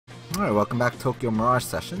Alright, welcome back to Tokyo Mirage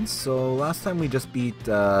Sessions. So last time we just beat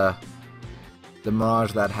the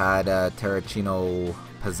Mirage that had Terracino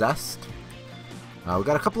possessed. We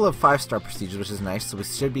got a couple of 5-star procedures, which is nice, so we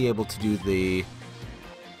should be able to do the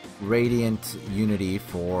Radiant Unity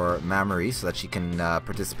for Mamoru so that she can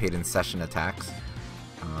participate in session attacks.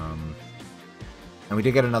 And we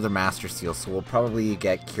did get another Master Seal, so we'll probably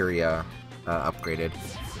get Kyria upgraded.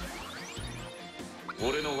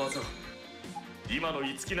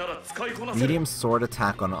 Medium sword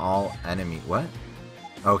attack on all enemy. What?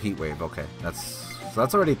 Oh, Heat Wave. Okay, that's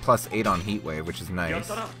already +8 on Heat Wave, which is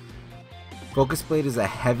nice. Focus Blade is a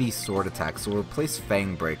heavy sword attack, so we'll replace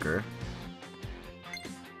Fang Breaker.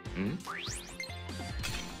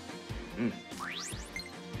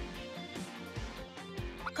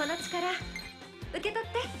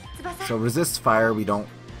 So resist fire, we don't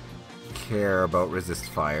care about resist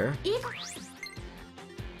fire.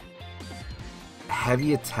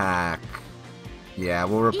 Heavy attack, yeah,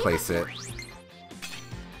 we'll replace it.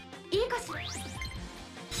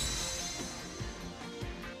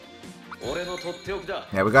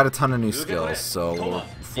 Yeah, we got a ton of new skills, so we'll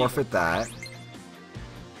forfeit that.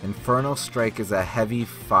 Inferno Strike is a heavy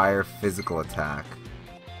fire physical attack,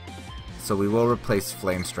 so we will replace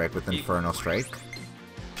Flame Strike with Inferno Strike.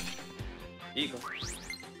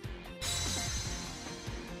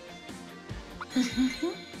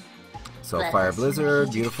 So Fire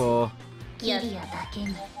Blizzard, beautiful.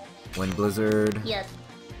 Wind Blizzard.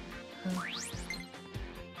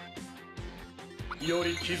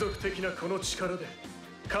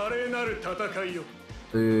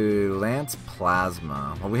 Ooh, Lance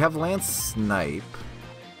Plasma. Well, we have Lance Snipe.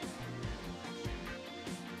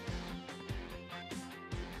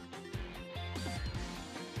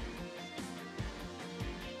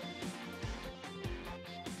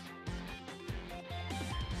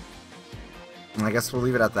 I guess we'll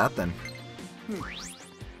leave it at that then.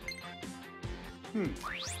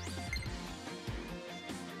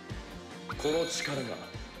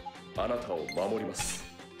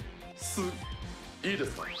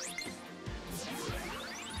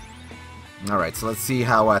 Alright, so let's see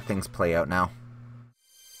how things play out now.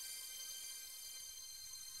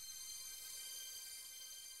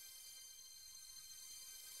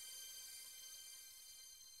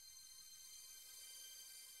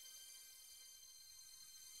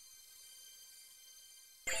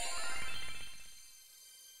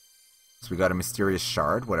 So we got a mysterious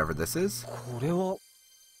shard, whatever this is.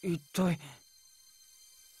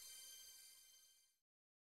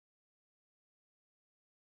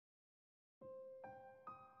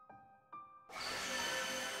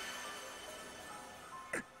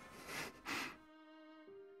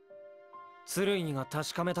 Tsurugiが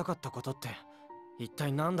確かめたかったことって一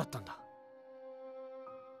体何だったんだ？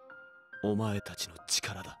お前たちの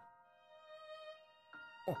力だ。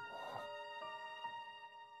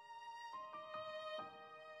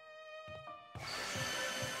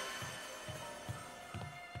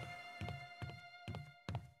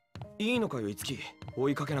いいのかよ、樹。追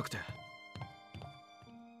いかけなくて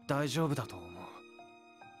大丈夫だと思う。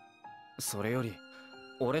それより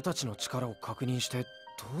俺たちの力を確認してど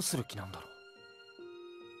うする気なんだろう。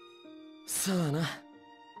さあな、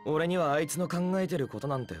俺にはあいつの考えてること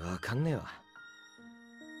なんてわかんねえわ。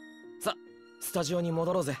さ、スタジオに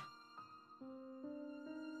戻ろうぜ。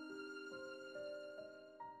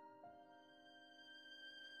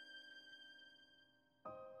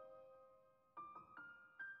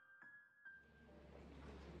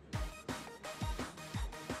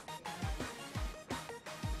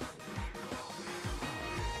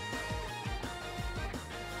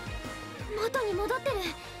元に戻ってる。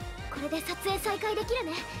これで撮影再開できる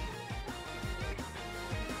ね。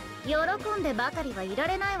喜んでばかりはいら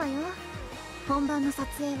れないわよ。本番の撮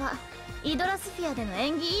影はイドラスフィアでの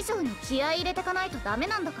演技以上に気合い入れてかないとダメ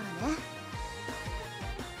なんだからね。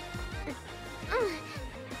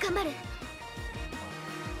頑張る。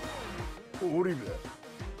オリベ。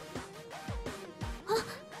あ、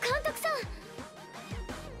監督さん。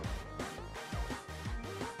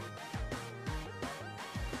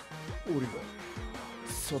オリベ、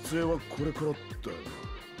撮影はこれからだよな。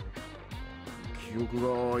記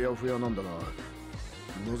憶があやふやなんだが、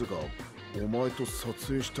なぜかお前と撮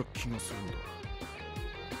影した気がするんだ。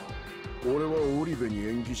俺はオリベに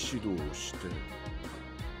演技指導をして、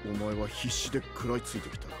お前は必死で食らいついて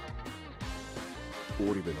きた。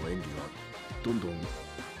オリベの演技がどんどん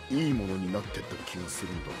いいものになってった気がす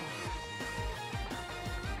るんだ。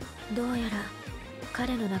どうやら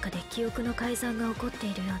彼の中で記憶の改ざんが起こって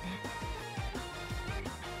いるようね。なる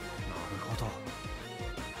ほど。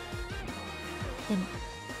でも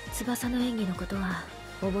翼の演技のことは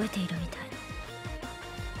覚えているみたい。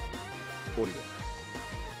オリ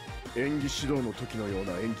ベ、演技指導の時のよう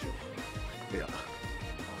な演技を、いや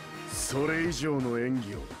それ以上の演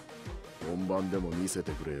技を本番でも見せ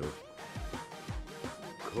てくれよ。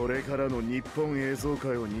これからの日本映像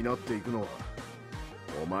界を担っていくのは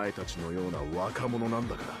お前たちのような若者なん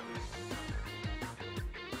だから。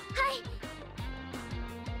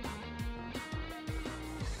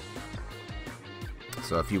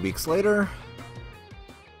 So a few weeks later.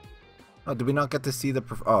 Oh, did we not get to see the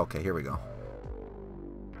oh, okay, here we go.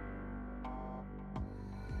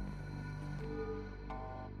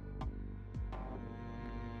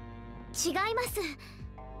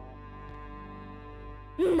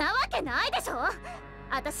 Naわけないでしょ。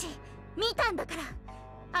私見たんだか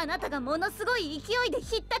ら。あなたがものすごい勢いで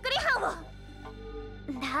ひったくり犯を。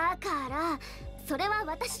だからそれは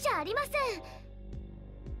私じゃありません。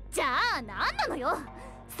じゃあ何なのよ。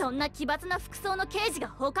そんな奇抜な服装の刑事が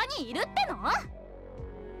他にいるっての？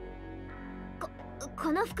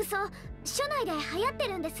この服装署内で流行って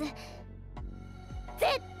るんです。絶対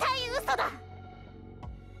嘘だ。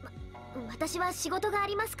私は仕事があ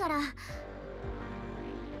りますから。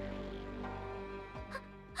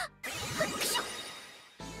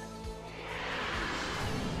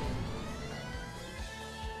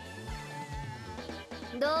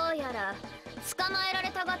どうやら捕まえら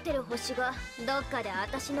れたがってる星がどっかで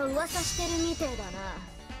私の噂してるみてえだ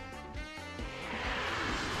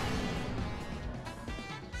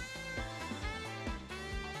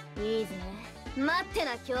な。いいぜ、待って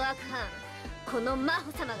な凶悪犯。この魔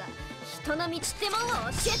法様が人の道ってもんを教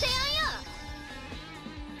えてやんよ。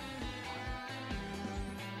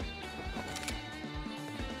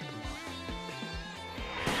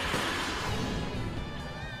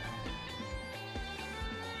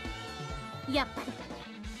やっぱり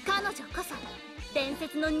彼女こそ伝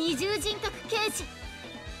説の二重人格刑事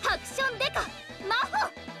ハクションデカ魔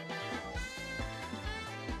法。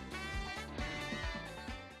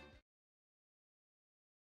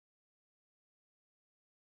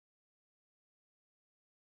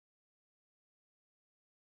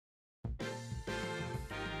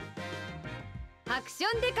アクシ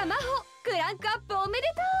ョンデカ魔法クランクアップおめで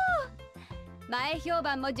とう。前評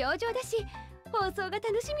判も上々だし放送が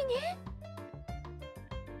楽しみね。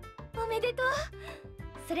おめでとう。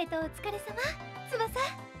それとお疲れ様、翼。あ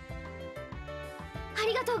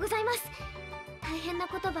りがとうございます。大変な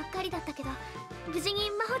ことばっかりだったけど無事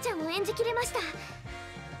に真帆ちゃんを演じきれました。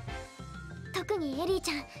特にエリー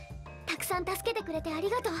ちゃん、たくさん助けてくれてあり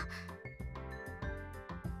がと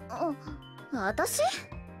う。私？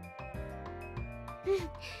う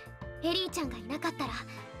ん、エリーちゃんがいなかったら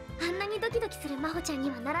あんなにドキドキする真帆ちゃんに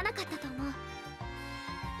はならなかったと思う。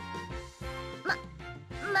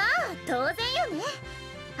まあ当然よね。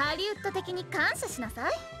ハリウッド的に感謝しなさ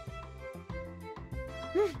い。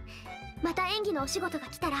うん、また演技のお仕事が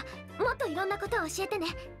来たらもっといろんなことを教えてね。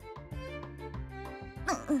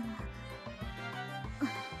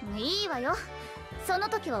いいわよ、その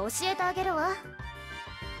時は教えてあげるわ。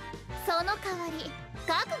その代わり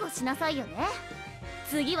覚悟しなさいよね。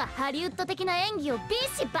次はハリウッド的な演技をビ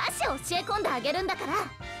シバシ教え込んであげるんだから。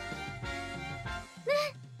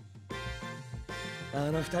あ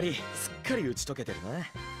の二人すっかり打ち解けてる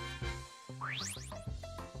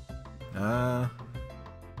な。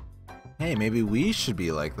Hey, maybe we should be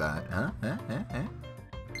like that, huh?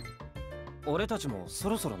 俺たちもそ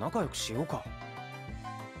ろそろ仲良くしようか。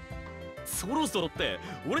そろそろって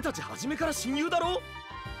俺たち初めから親友だろ。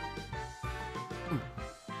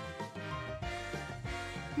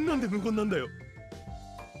なんで無言なんだよ。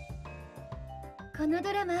この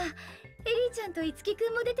ドラマエリーちゃんといつきく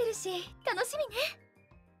んも出てるし楽しみね。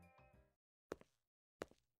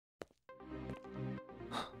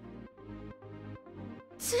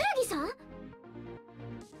剣さ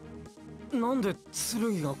ん？なんで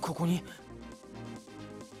剣がここに？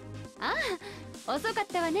ああ、遅かっ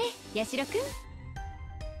たわね、ヤシロく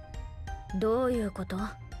ん。どういうこと？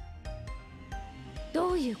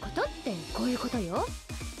どういうことってこういうことよ。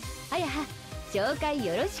あやは、紹介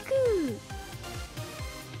よろしく。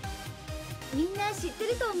みんな知って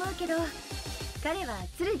ると思うけど、彼は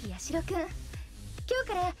剣ヤシロくん。今日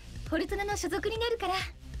からフォルトナの所属になるから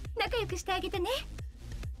仲良くしてあげてね。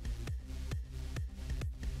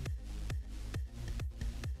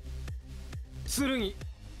剣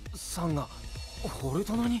さんがフォル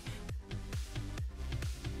トナに？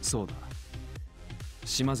そうだ、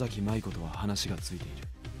島崎舞子とは話がついている。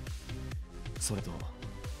それと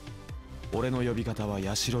俺の呼び方は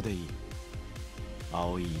ヤシロでいい。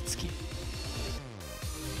青い樹。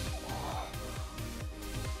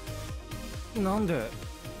なんで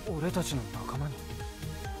俺たちの仲間に？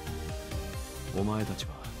お前たち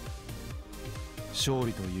は勝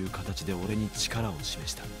利という形で俺に力を示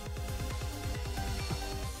した。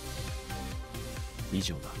以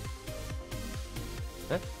上だ。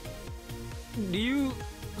え、理由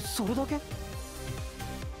それだけ？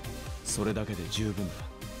それだけで十分だ。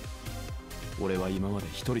俺は今まで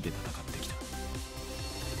一人で戦ってきた。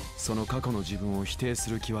その過去の自分を否定す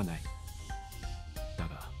る気はない。だ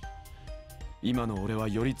が今の俺は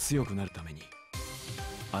より強くなるために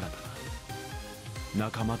新たな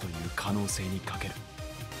仲間という可能性にかける。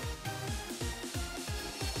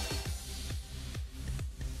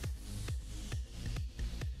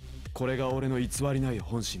これが俺の偽りない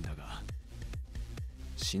本心だが、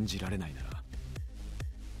信じられないなら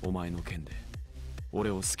お前の剣で俺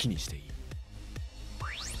を好きにしていい。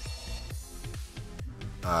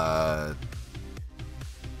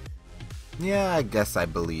Yeah, I guess I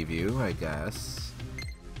believe you, I guess.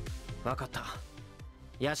 わかった。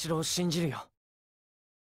ヤシロを信じるよ。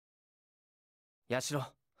ヤシロ、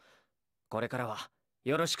これからは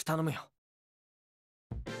よろしく頼むよ。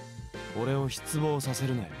俺を失望させ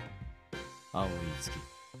るなよ、青い月。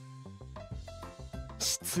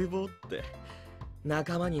失望って。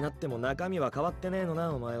仲間になっても中身は変わってねえの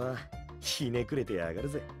な、お前は。ひねくれてやがる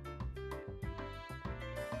ぜ。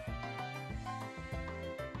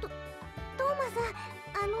トーマさん、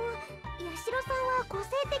ヤシロさんは個性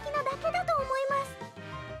的なだけだと思います。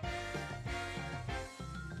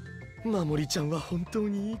守りちゃんは本当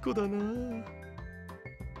にいい子だな。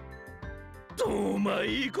どうま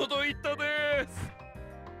いいこと言ったです。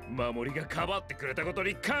守りがかばってくれたこと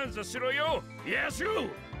に感謝しろよ、ヤシロ。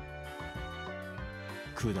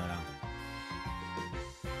くだらん。な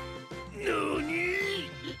に？て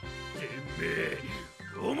めえ、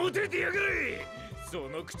表出やがれ。そ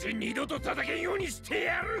の口二度と叩けんようにして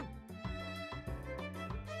やる。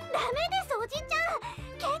ダメです、おじち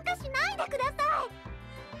ゃん。喧嘩しないでください。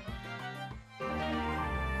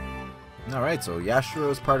Alright, so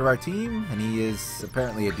Yashiro is part of our team, and he is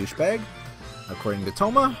apparently a douchebag, according to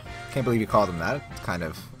Toma. Can't believe you called him that. It's kind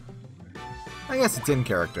of... I guess it's in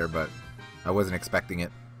character, but I wasn't expecting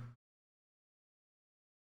it.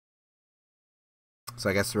 So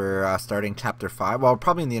I guess we're starting Chapter 5. Well, we're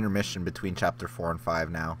probably in the intermission between Chapter 4 and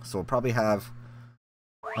 5 now. So we'll probably have...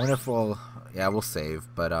 I wonder if we'll... Yeah, we'll save,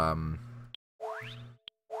 but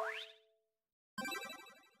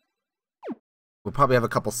we'll probably have a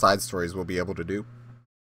couple side stories we'll be able to do.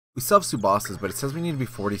 We still have 2 bosses, but it says we need to be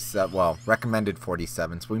 47, well, recommended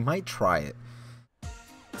 47, so we might try it.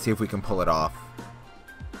 See if we can pull it off.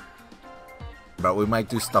 But we might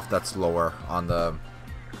do stuff that's lower on the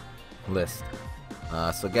list.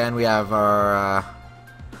 So again, we have our...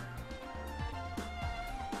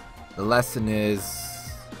 the lesson is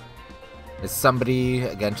somebody,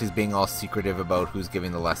 again, she's being all secretive about who's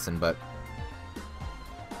giving the lesson, but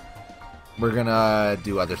we're gonna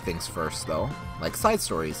do other things first, though, like side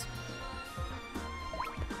stories.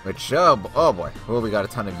 Which, oh boy, well, we got a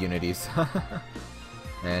ton of unities.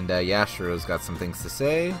 And Yashiro's got some things to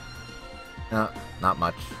say. No, not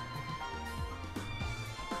much.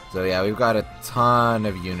 So yeah, we've got a ton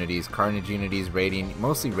of unities. Carnage unities, Radiant,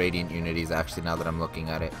 mostly Radiant unities, actually, now that I'm looking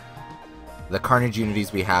at it. The Carnage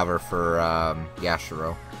unities we have are for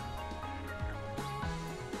Yashiro.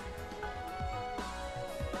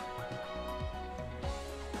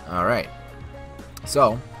 Alright.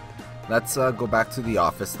 So, let's go back to the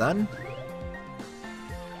office then.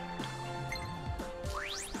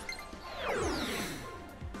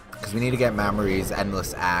 Because we need to get Mamori's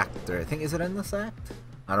Endless Act, or I think, is it Endless Act?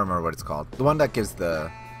 I don't remember what it's called. The one that gives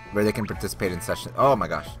the... where they can participate in sessions. Oh my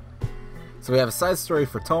gosh. So we have a side story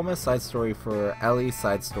for Thomas, side story for Ellie,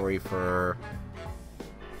 side story for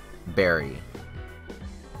Barry.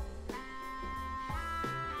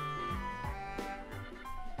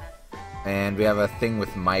 And we have a thing with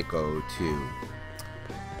Maiko too.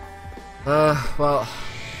 Well,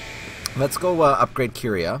 let's go upgrade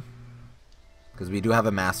Kiria, because we do have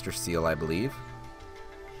a Master Seal, I believe.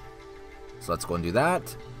 So let's go and do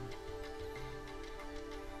that.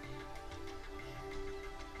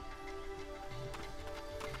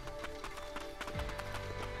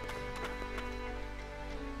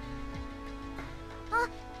 Ah,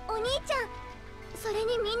 お兄ちゃん、それ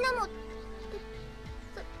にみんなも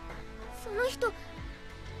その人。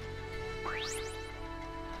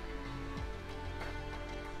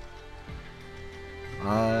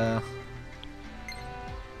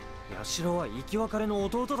ヤシロは生き別れの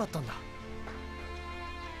弟だったんだ。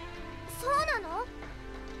そうなの？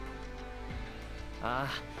ああ、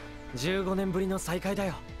15年ぶりの再会だ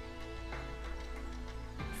よ。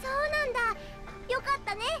そうなんだ。よかっ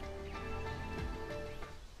たね。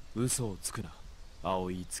嘘をつくな。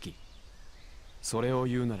青い月。それを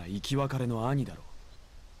言うなら生き別れの兄だろ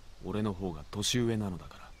う。俺の方が年上なのだ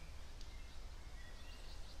から。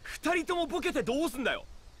二人ともボケてどうすんだよ。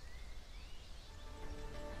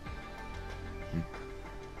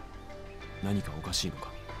何かおかしいの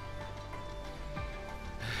か。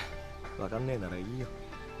わかんねえならいいよ。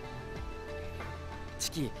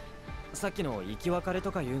チキ、さっきの生き別れ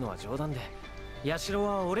とか言うのは冗談で、ヤシロ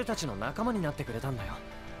は俺たちの仲間になってくれたんだよ。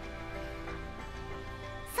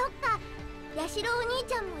そっか、ヤシロお兄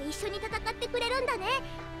ちゃんも一緒に戦ってくれるんだね。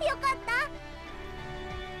よかっ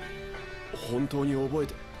た。本当に覚え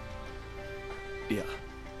て。いや、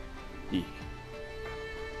いい。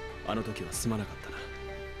あの時はすまなかったな。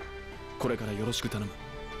これからよろしく頼む。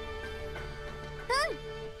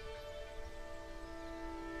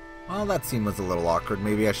Well, that scene was a little awkward.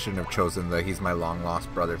 Maybe I shouldn't have chosen the he's my long lost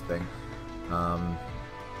brother thing. Oh,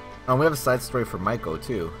 we have a side story for Maiko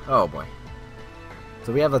too. Oh boy.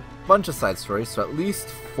 So we have a bunch of side stories, so at least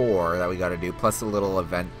 4 that we gotta do, plus a little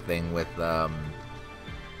event thing with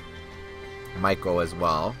Maiko as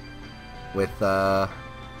well. With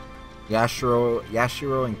Yashiro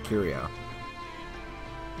and Kiryu.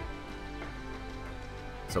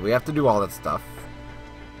 So we have to do all that stuff.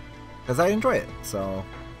 Because I enjoy it, so...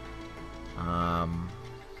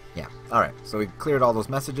 yeah. Alright, so we cleared all those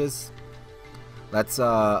messages. Let's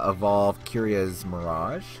evolve Kiryu's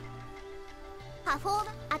Mirage.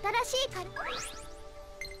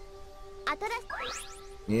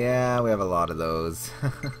 Yeah, we have a lot of those.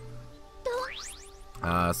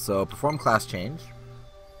 So perform class change.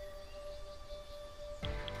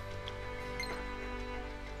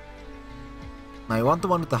 Now you want the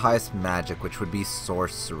one with the highest magic, which would be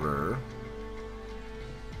Sorcerer.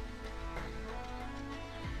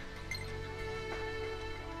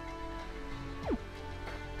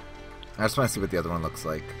 I just want to see what the other one looks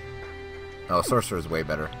like. Oh, Sorcerer is way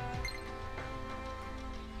better.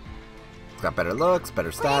 It's got better looks,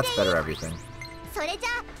 better stats, better everything.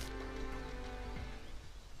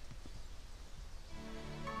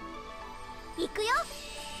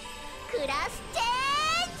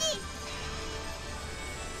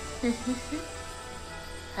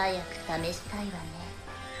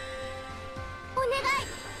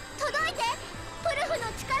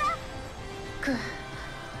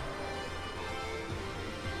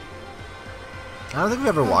 I don't think we've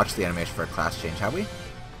ever watched the animation for a class change, have we?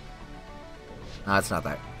 No, it's not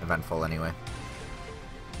that eventful anyway.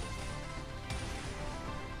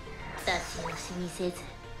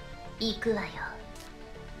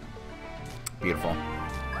 Beautiful.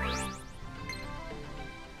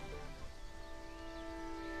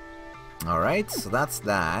 Alright, so that's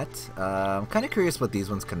that. I'm kind of curious what these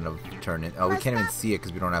ones can turn in. Oh, we can't even see it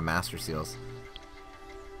because we don't have Master Seals.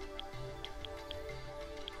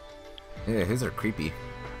 Yeah, his are creepy.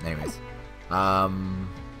 Anyways. So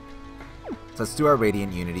let's do our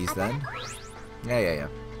Radiant Unities then. Yeah.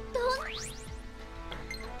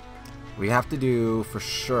 We have to do, for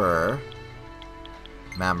sure,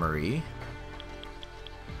 Mammary.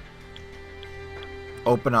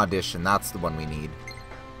 Open Audition, that's the one we need.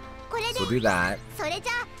 So we'll do that.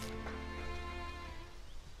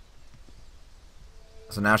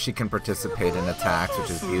 So now she can participate in attacks,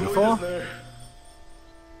 which is beautiful.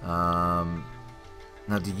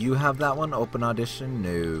 Now do you have that one? Open Audition?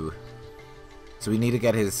 No. So we need to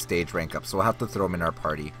get his stage rank up, so we'll have to throw him in our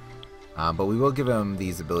party. But we will give him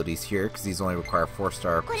these abilities here, because these only require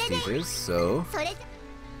 4-star prestiges, so...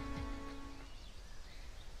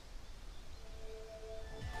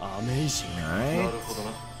 Amazing. Alright.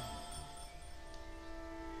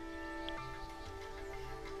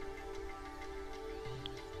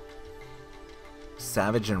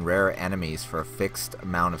 Savage and rare enemies for a fixed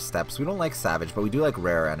amount of steps. We don't like savage, but we do like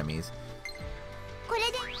rare enemies.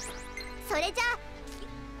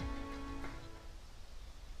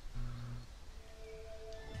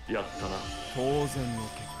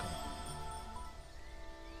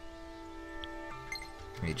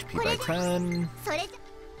 HP by 10.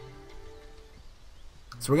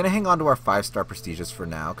 So we're gonna hang on to our 5-star prestiges for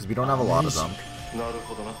now, because we don't have a lot of them.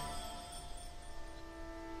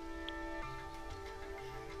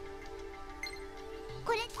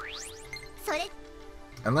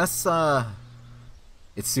 Unless,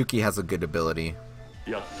 Itsuki has a good ability.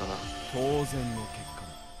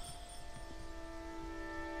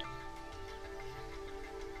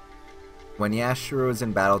 When Yashiro is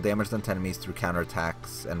in battle, damage done to enemies through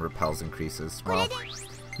counterattacks and repels increases. Well,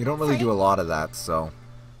 you don't really do a lot of that, so...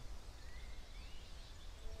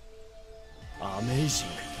 Amazing.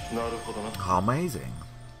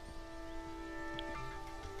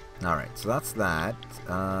 Alright, so that's that.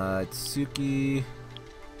 Tsuki.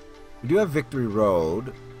 We do have Victory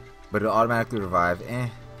Road, but it'll automatically revive.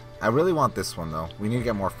 I really want this one though. We need to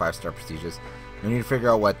get more 5-star prestiges. We need to figure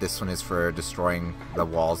out what this one is for destroying the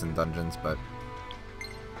walls and dungeons, but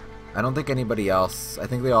I don't think anybody else. I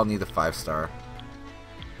think they all need the 5-star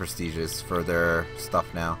prestiges for their stuff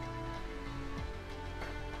now.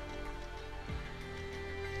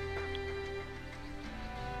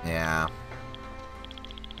 Yeah.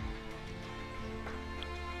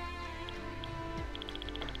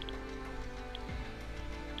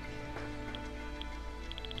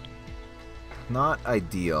 Not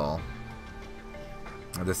ideal,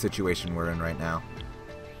 the situation we're in right now.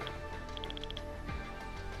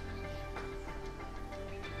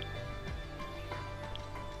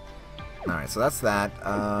 Alright, so that's that.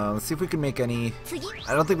 Let's see if we can make any...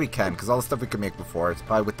 I don't think we can, because all the stuff we could make before, it's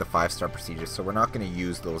probably with the 5-star procedures, so we're not going to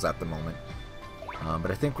use those at the moment.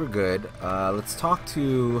 But I think we're good. Let's talk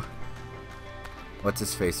to... What's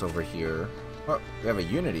his face over here? Oh, we have a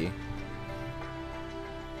Unity.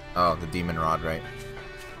 Oh, the Demon Rod, right.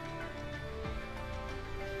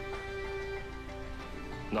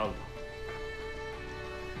 No.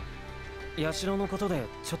 社のことで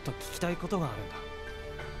ちょっと聞きたいことがあるんだ。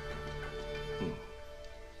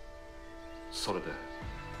それで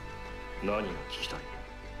何が聞きたい？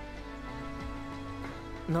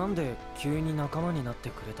なんで急に仲間になって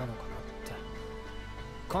くれたのかなって。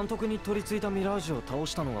監督に取り付いたミラージュを倒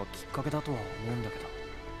したのがきっかけだとは思うんだけど。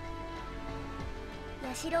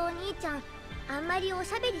ヤシロお兄ちゃん、あんまりお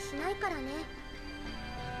しゃべりしないからね。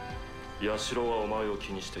ヤシロはお前を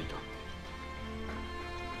気にしていた。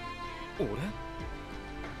俺？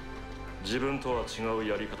自分とは違う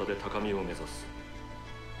やり方で高みを目指す。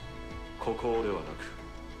孤高ではなく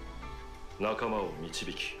仲間を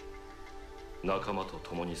導き、仲間と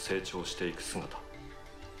共に成長していく姿。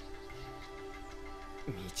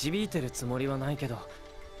導いてるつもりはないけど、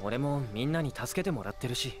俺もみんなに助けてもらって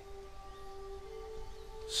るし。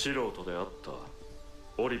素人であった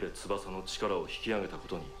織部翼の力を引き上げたこ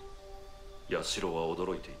とにヤシロは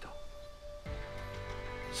驚いていた。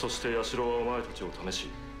そしてヤシロはお前たちを試し、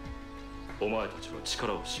お前たちは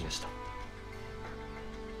力を示した。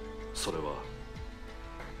それは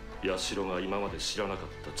ヤシロが今まで知らなかっ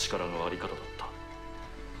た力のあり方だっ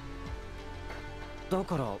た。だ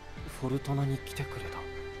からフォルトナに来てくれ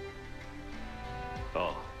た。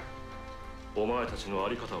ああ、お前たちのあ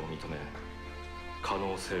り方を認め可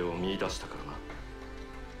能性を見出したからな。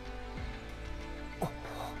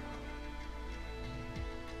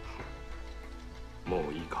も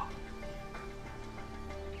ういいか？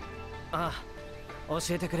ああ、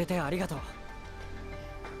教えてくれてありがとう。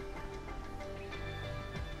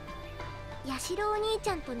ヤシロお兄ち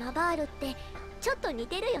ゃんとナバールってちょっと似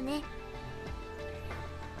てるよね。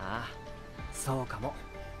ああ、そうかも。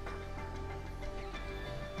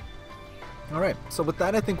Alright, so with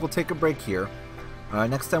that I think we'll take a break here.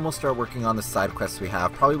 Next time we'll start working on the side quests we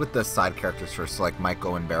have, probably with the side characters first, so like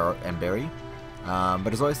Maiko and Barry.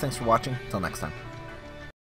 But as always, thanks for watching. Till next time.